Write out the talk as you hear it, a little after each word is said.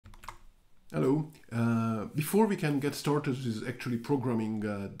Hello. Before we can get started with actually programming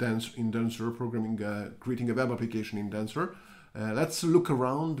Dancer, creating a web application in Dancer, let's look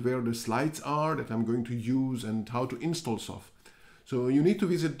around where the slides are that I'm going to use and how to install stuff. So you need to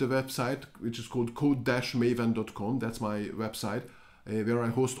visit the website, which is called code-maven.com. That's my website, where I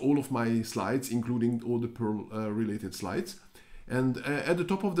host all of my slides, including all the Perl related slides. And at the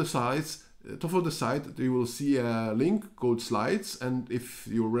top of the site, you will see a link called slides, and if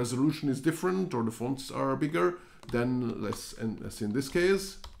your resolution is different or the fonts are bigger, then as in this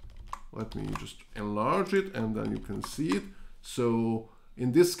case, let me just enlarge it and then you can see it. So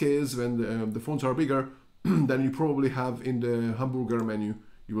in this case, when the fonts are bigger, then you probably have in the hamburger menu,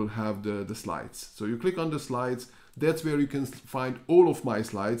 you will have the slides. So you click on the slides, that's where you can find all of my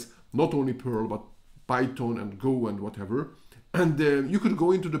slides, not only Perl, but Python and Go and whatever. And you could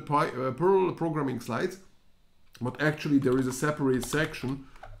go into the Perl programming slides, but actually there is a separate section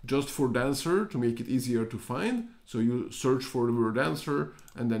just for Dancer to make it easier to find. So you search for the word Dancer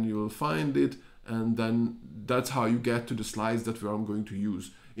and then you will find it, and then that's how you get to the slides that I'm going to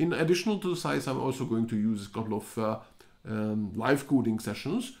use. In addition to the slides, I'm also going to use a couple of live coding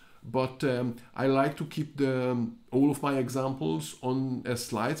sessions, but I like to keep all of my examples on as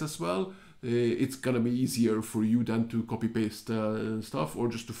slides as well. It's gonna be easier for you than to copy paste stuff or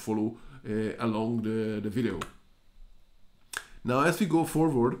just to follow along the video. Now as we go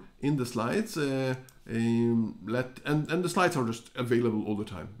forward in the slides, and the slides are just available all the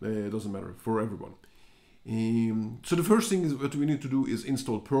time. It doesn't matter for everyone. So the first thing is what we need to do is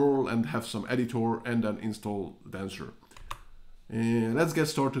install Perl and have some editor and then install Dancer. Let's get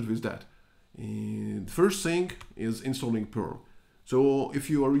started with that. The first thing is installing Perl. So if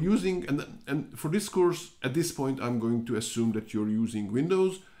you are using, and for this course, at this point, I'm going to assume that you're using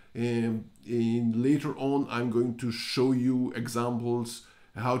Windows. And later on, I'm going to show you examples,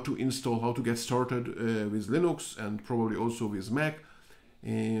 how to install, how to get started with Linux and probably also with Mac.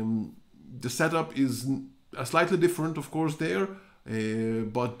 The setup is slightly different, of course, there,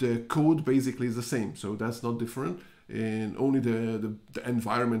 but the code basically is the same. So that's not different. And only the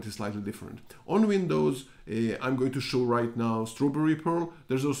environment is slightly different. On Windows, I'm going to show right now Strawberry Perl.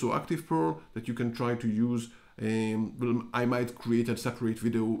 There's also Active Perl that you can try to use. I might create a separate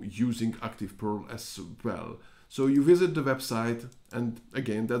video using Active Perl as well. So you visit the website, and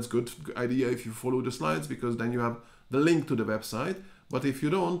again, that's good idea if you follow the slides, because then you have the link to the website. But if you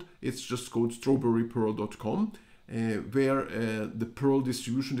don't, it's just called strawberryperl.com, where the Perl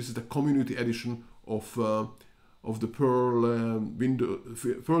distribution, this is the community edition of the Perl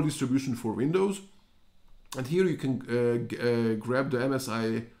Perl distribution for Windows. And here you can grab the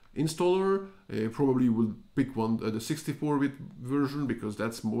MSI installer. Probably you will pick one, the 64-bit version, because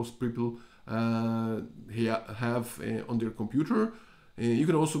that's most people have on their computer. You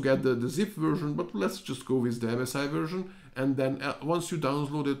can also get the zip version, but let's just go with the MSI version. And then once you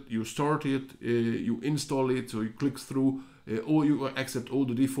download it, you start it, you install it, so you click through, or you accept all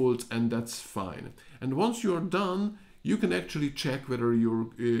the defaults, and that's fine. And once you are done, you can actually check whether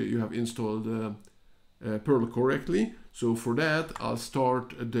you have installed Perl correctly. So for that, I'll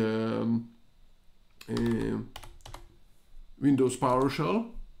start the Windows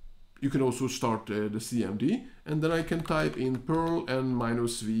PowerShell. You can also start the CMD, and then I can type in Perl and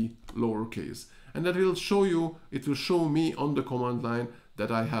 -v lowercase. And that will show you, it will show me on the command line that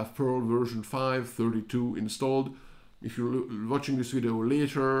I have Perl version 5.32 installed. If you're watching this video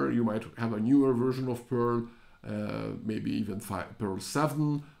later, you might have a newer version of Perl, maybe even Perl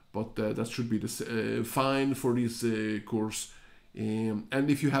 7, but that should be fine for this course. And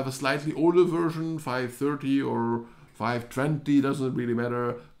if you have a slightly older version, 5.30 or 5.20, doesn't really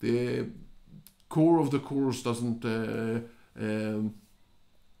matter. The core of the course doesn't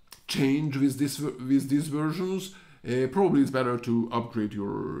change with these versions. Probably it's better to upgrade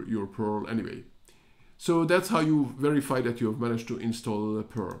your Perl anyway. So that's how you verify that you have managed to install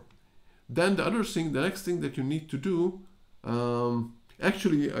Perl. Then the next thing that you need to do,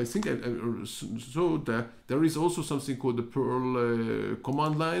 actually I think there is also something called the Perl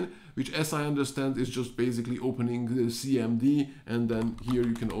command line, which as I understand is just basically opening the CMD, and then here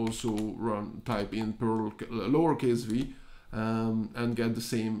you can also type in Perl lowercase v and get the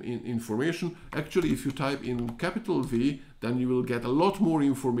same information. Actually, if you type in capital V, then you will get a lot more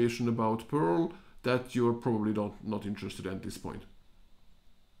information about Perl that you're probably not interested in at this point.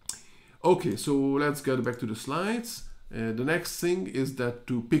 Okay, so let's get back to the slides. The next thing is that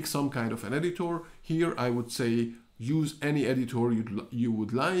to pick some kind of an editor. Here I would say use any editor you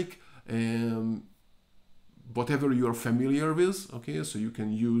would like, whatever you are familiar with. Okay, so you can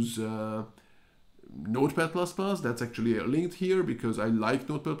use Notepad++. That's actually linked here because I like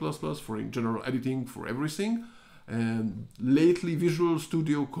Notepad++ for in general editing for everything. And lately Visual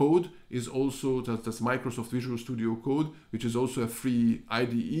Studio Code is also, that's Microsoft Visual Studio Code, which is also a free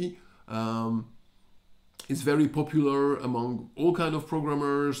IDE. It's very popular among all kind of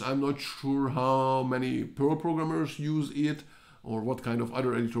programmers. I'm not sure how many Perl programmers use it or what kind of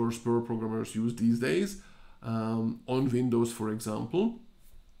other editors Perl programmers use these days, on Windows, for example.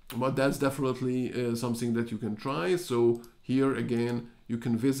 But that's definitely something that you can try. So here again, you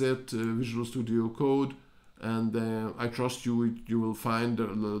can visit Visual Studio Code, and I trust you will find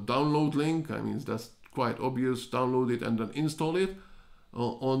the download link. I mean, that's quite obvious. Download it and then install it.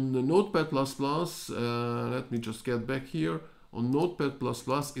 On the Notepad++, let me just get back here. On Notepad++,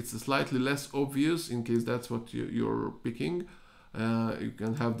 it's slightly less obvious in case that's what you're picking. You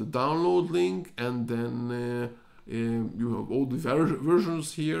can have the download link, and then you have all the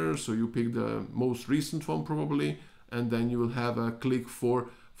versions here. So you pick the most recent one probably, and then you will have a click for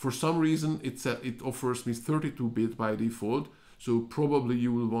some reason it offers me 32-bit by default. So probably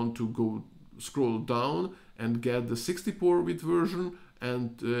you will want to scroll down and get the 64-bit version.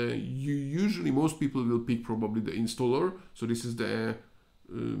 And most people will pick probably the installer. So this is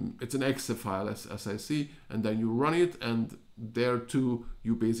it's an exe file as I see, and then you run it, and there too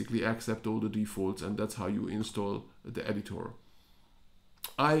you basically accept all the defaults, and that's how you install the editor.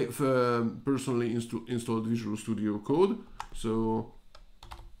 I've personally installed Visual Studio Code, so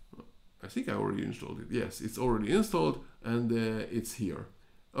I think I already installed it. Yes, it's already installed, and it's here.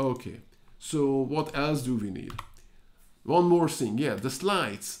 Okay, so what else do we need? One more thing, yeah, the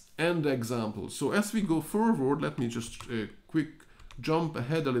slides and the examples. So as we go forward, let me just quick jump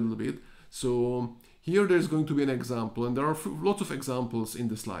ahead a little bit. So here there's going to be an example, and there are lots of examples in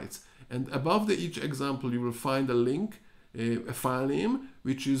the slides. And above each example, you will find a link, a file name,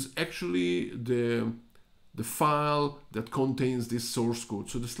 which is actually the file that contains this source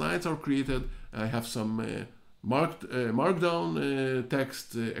code. So the slides are created. I have some markdown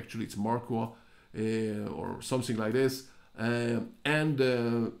text. Actually, it's Markwa or something like this. And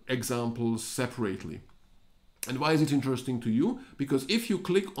examples separately. And why is it interesting to you? Because if you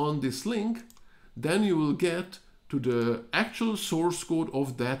click on this link, then you will get to the actual source code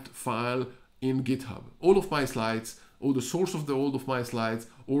of that file in GitHub. All of my slides, or the source of all of my slides,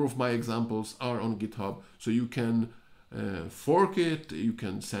 all of my examples are on GitHub. So you can fork it, you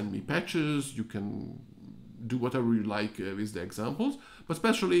can send me patches, you can do whatever you like with the examples, but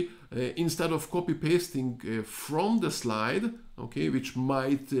especially instead of copy pasting from the slide, okay, which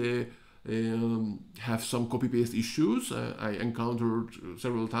might have some copy paste issues. I encountered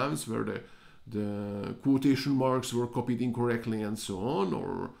several times where the quotation marks were copied incorrectly and so on,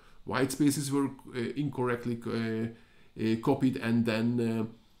 or white spaces were incorrectly copied, and then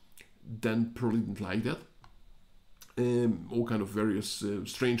Perl didn't like that. All kind of various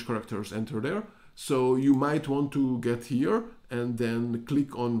strange characters enter there. So you might want to get here and then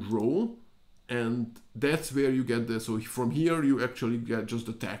click on row, and that's where you get so from here you actually get just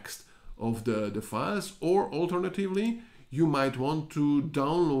the text of the files, or alternatively you might want to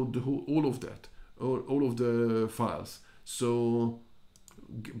download all of that, or all of the files. So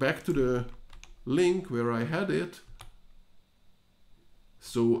back to the link where I had it.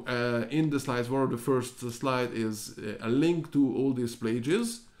 So in the slides, one of the first slide is a link to all these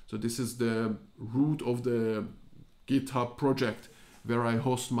pages. So this is the root of the GitHub project where I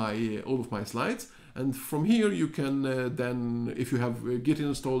host all of my slides. And from here you can then, if you have Git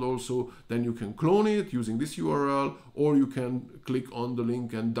installed also, then you can clone it using this URL, or you can click on the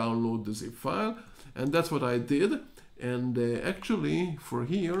link and download the zip file. And that's what I did. And actually for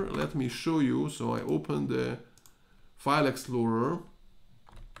here, let me show you. So I open the File Explorer,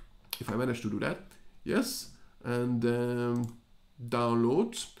 if I manage to do that. Yes, and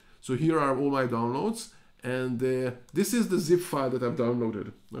downloads. So here are all my downloads, and this is the zip file that I've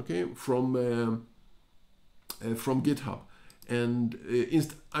downloaded, okay, from GitHub. And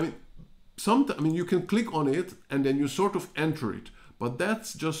I mean, you can click on it and then you sort of enter it, but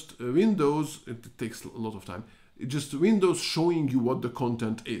that's just Windows. It takes a lot of time. It's just Windows showing you what the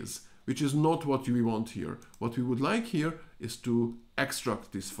content is, which is not what we want here. What we would like here is to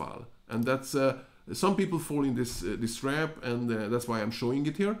extract this file, and that's some people fall in this trap, and that's why I'm showing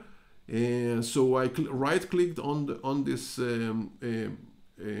it here. So I right-clicked on this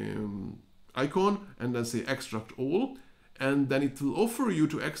icon and then say extract all, and then it will offer you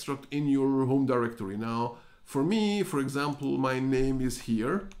to extract in your home directory. Now for me, for example, my name is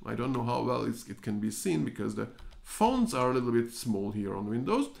here. I don't know how well it can be seen because the fonts are a little bit small here on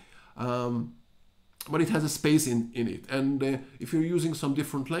Windows. but it has a space in it. And if you're using some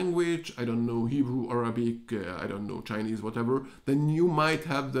different language, I don't know, Hebrew, Arabic, I don't know, Chinese, whatever, then you might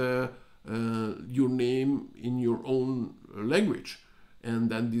have the your name in your own language, and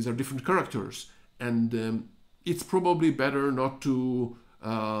then these are different characters, and it's probably better not to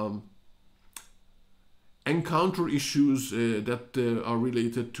encounter issues that are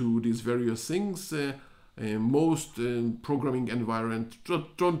related to these various things. Most programming environments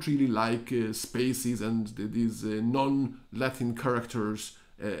don't really like spaces and these non-Latin characters,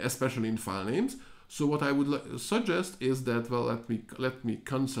 especially in file names. So what I would suggest is that, well, let me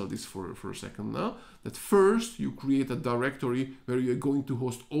cancel this for a second now. That first you create a directory where you're going to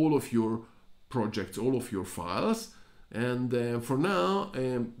host all of your projects, all of your files. And for now,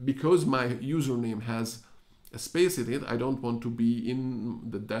 because my username has a space in it, I don't want to be in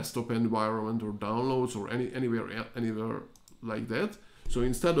the desktop environment or downloads or anywhere like that. So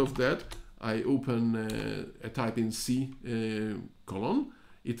instead of that, I open I type in C colon.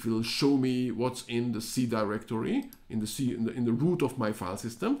 It will show me what's in the C directory, in the root of my file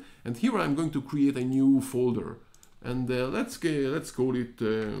system. And here I'm going to create a new folder, and let's call it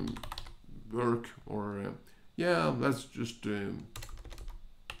work, or yeah, let's just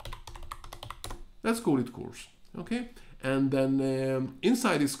let's call it course, okay? And then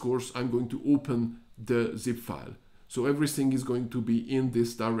inside this course, I'm going to open the zip file. So everything is going to be in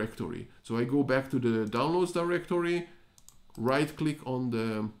this directory. So I go back to the downloads directory, right click on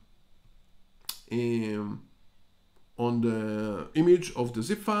the image of the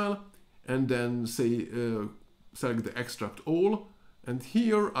zip file, and then say select the extract all. And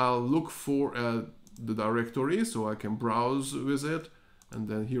here I'll look for the directory so I can browse with it. And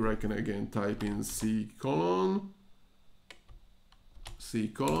then here I can again type in C colon,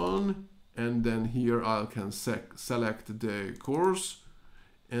 and then here I can select the course,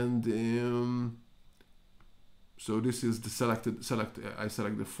 and so this is the I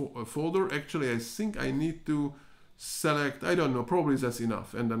select the folder. Actually, I think I need to select, I don't know, probably that's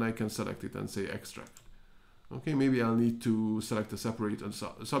enough, and then I can select it and say extract. Okay, maybe I'll need to select a separate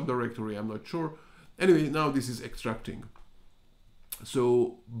subdirectory, I'm not sure. Anyway, now this is extracting.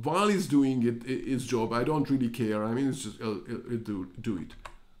 So while it's doing its job, I don't really care. I mean, it's just do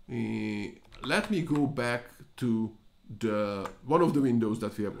it. Let me go back to the one of the windows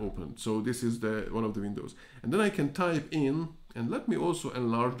that we have opened. So this is the one of the windows, and then I can type in, and let me also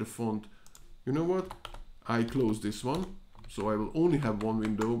enlarge the font. You know what? I close this one, so I will only have one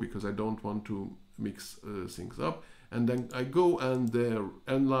window because I don't want to mix things up. And then I go and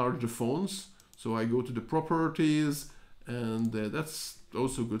enlarge the fonts. So I go to the properties. And that's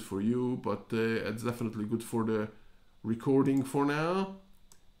also good for you, but it's definitely good for the recording for now.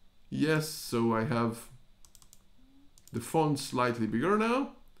 Yes, so I have the font slightly bigger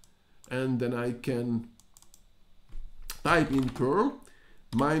now, and then I can type in Perl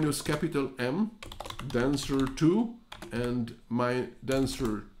minus capital M Dancer2 and my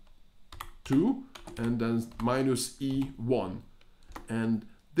Dancer2 and then minus E1, and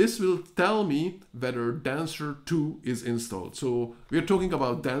this will tell me whether Dancer2 is installed. So we're talking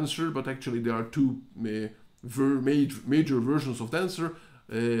about Dancer, but actually there are two major versions of Dancer.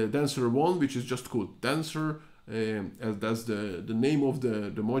 Dancer1, which is just called Dancer, as that's the name of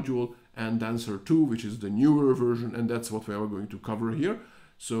the module, and Dancer2, which is the newer version, and that's what we are going to cover here.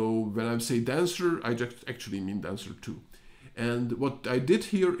 So when I say Dancer, I just actually mean Dancer2. And what I did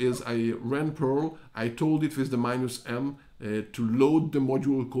here is I ran Perl, I told it with the minus M to load the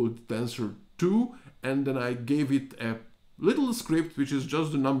module called Dancer2, and then I gave it a little script which is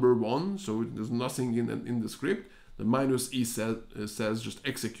just the number 1, so there's nothing in the script. The minus E says just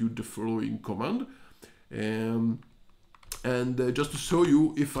execute the following command. And just to show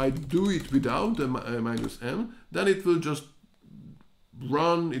you, if I do it without the minus M, then it will just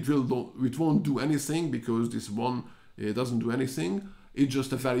run, it won't do anything because this one doesn't do anything. It's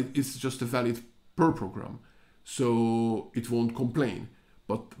just a valid Perl program, so it won't complain.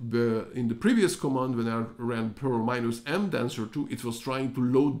 But in the previous command, when I ran Perl minus M Dancer2, it was trying to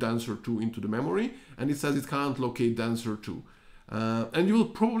load Dancer2 into the memory, and it says it can't locate Dancer2. And you will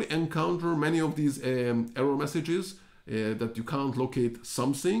probably encounter many of these error messages that you can't locate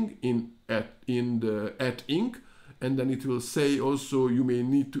something in the @inc, and then it will say also you may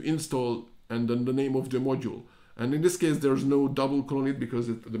need to install and then the name of the module. And in this case, there's no double colon it because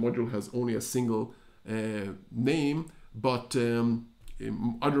the module has only a single name, but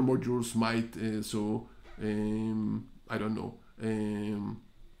other modules might, I don't know.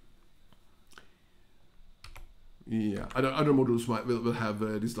 Yeah, other modules will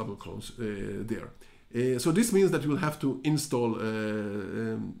have these double colons there. So this means that you will have to install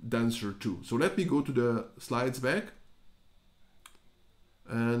Dancer2. So let me go to the slides back,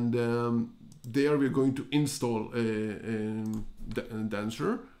 and there we're going to install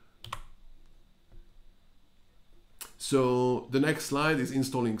Dancer. So the next slide is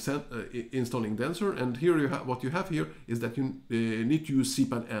installing Dancer, and here you have what you have here is that you need to use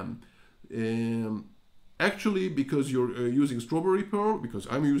cpan-m. Actually, because you're using Strawberry Perl, because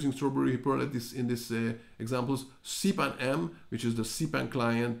I'm using Strawberry Perl in this examples, cpan-m, which is the cpan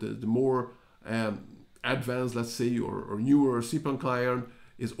client, the more advanced, let's say, or newer cpan client,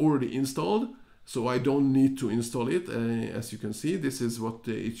 is already installed. So I don't need to install it. As you can see, this is what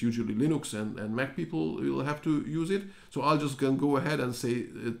it's usually Linux and Mac people will have to use it. So I'll just go ahead and say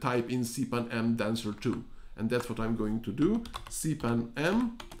type in cpan-m Dancer2, and that's what I'm going to do.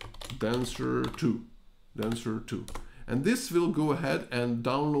 Cpan-m Dancer2, and this will go ahead and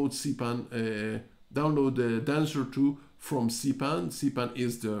download download the Dancer2 from cpan. Cpan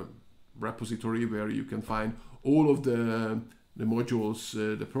is the repository where you can find all of the modules,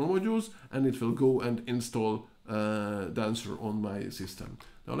 the Perl modules, and it will go and install Dancer on my system.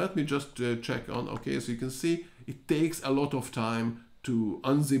 Now let me just check on, okay, so you can see it takes a lot of time to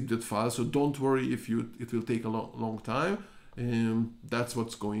unzip that file, so don't worry if it will take a long time. That's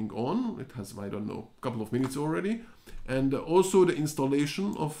what's going on. It has, I don't know, a couple of minutes already. And also the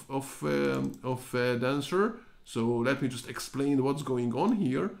installation of Dancer. So let me just explain what's going on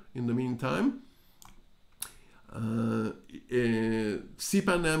here in the meantime.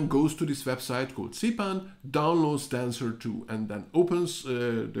 cpan-m goes to this website called cpan, downloads Dancer2, and then opens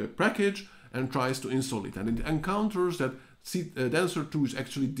the package and tries to install it. And it encounters that Dancer2 is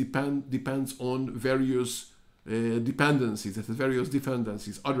actually depends on various dependencies,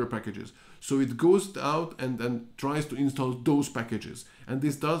 other packages. So it goes out and then tries to install those packages. And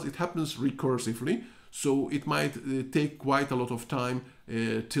it happens recursively. So it might take quite a lot of time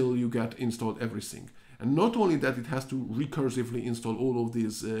till you get installed everything. And not only that, it has to recursively install all of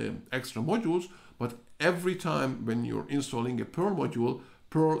these extra modules, but every time when you're installing a Perl module,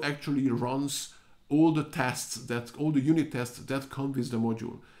 Perl actually runs all the unit tests that come with the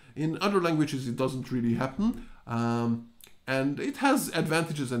module. In other languages, it doesn't really happen. And it has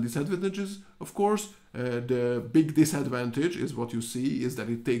advantages and disadvantages, of course. The big disadvantage is what you see is that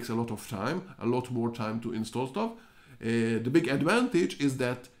it takes a lot of time, a lot more time to install stuff. The big advantage is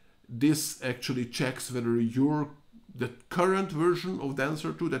that this actually checks whether the current version of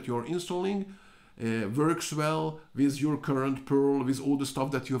Dancer2 that you're installing works well with your current Perl, with all the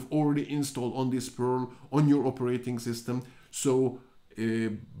stuff that you have already installed on this Perl on your operating system. So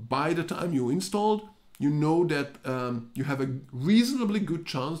by the time you installed, you know that you have a reasonably good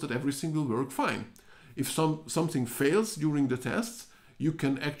chance that everything will work fine. If something fails during the tests, you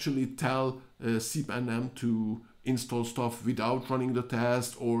can actually tell cpan-m to install stuff without running the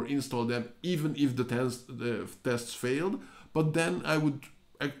test, or install them even if the tests failed. But then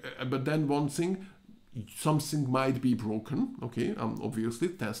something might be broken. Okay, obviously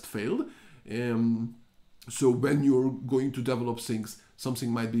test failed. So when you're going to develop things,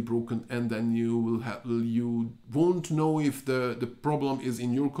 something might be broken, and then you won't know if the problem is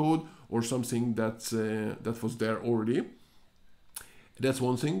in your code or something that was there already. That's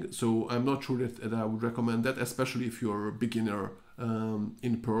one thing. So I'm not sure that I would recommend that, especially if you're a beginner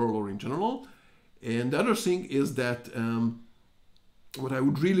in Perl or in general. And the other thing is that what I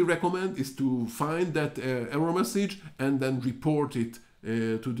would really recommend is to find that error message and then report it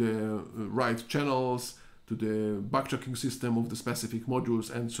to the right channels, to the bug checking system of the specific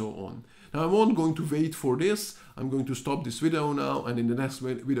modules, and so on. Now I'm not going to wait for this. I'm going to stop this video now, and in the next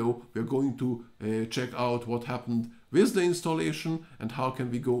video we're going to check out what happened with the installation and how can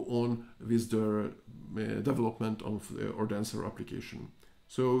we go on with the development of our Dancer application.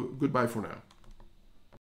 So goodbye for now.